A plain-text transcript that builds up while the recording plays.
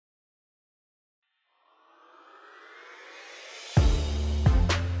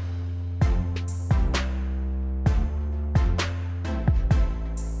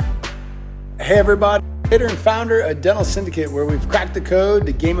Hey everybody, creator and founder of Dental Syndicate, where we've cracked the code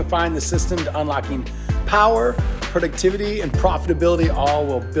to gamifying the system to unlocking power, productivity, and profitability, all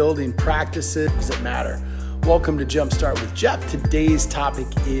while building practices that matter. Welcome to Jumpstart with Jeff. Today's topic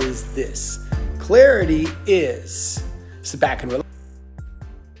is this. Clarity is. Sit back and relax.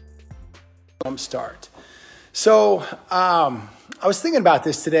 Jumpstart. So I was thinking about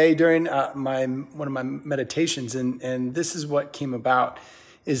this today during one of my meditations, and this is what came about,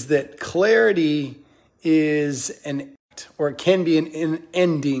 is that clarity is an act, or it can be an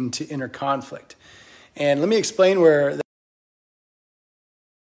ending to inner conflict. And let me explain where.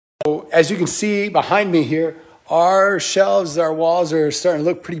 So as you can see behind me here, our shelves, our walls are starting to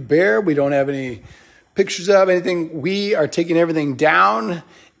look pretty bare. We don't have any pictures of anything. We are taking everything down,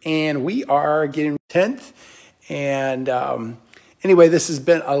 and we are getting 10th. And anyway, this has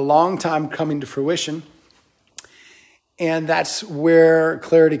been a long time coming to fruition. And that's where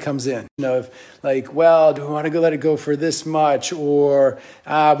clarity comes in. You know, if like, well, do we want to let it go for this much, or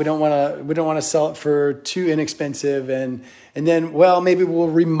we don't want to sell it for too inexpensive, and then, well, maybe we'll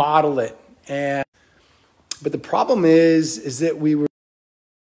remodel it. But the problem is that we were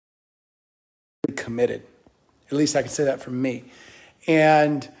committed. At least I can say that for me.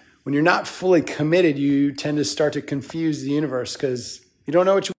 And when you're not fully committed, you tend to start to confuse the universe because you don't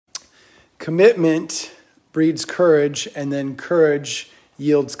know what you want. Commitment breeds courage, and then courage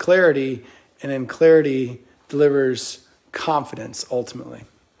yields clarity, and then clarity delivers confidence ultimately.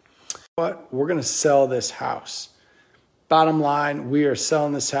 But we're going to sell this house. Bottom line, we are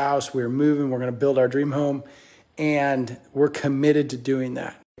selling this house. We're moving. We're going to build our dream home, and we're committed to doing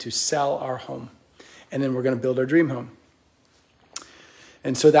that, to sell our home, and then we're going to build our dream home.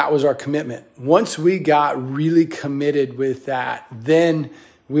 And so that was our commitment. Once we got really committed with that, then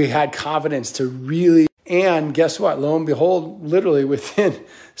we had confidence to really. And guess what? Lo and behold, literally within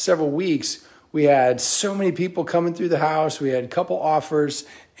several weeks, we had so many people coming through the house. We had a couple offers,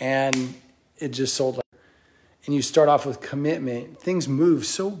 and it just sold. And you start off with commitment. Things move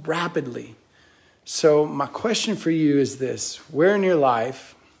so rapidly. So my question for you is this. Where in your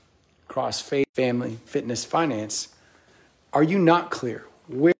life, across faith, family, fitness, finance, are you not clear?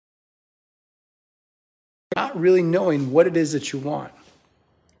 Where you're not really knowing what it is that you want?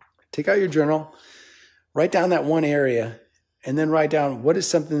 Take out your journal. Write down that one area, and then write down what is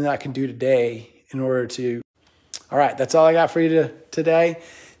something that I can do today in order to. All right, that's all I got for you today.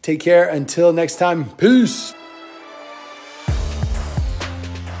 Take care. Until next time, peace.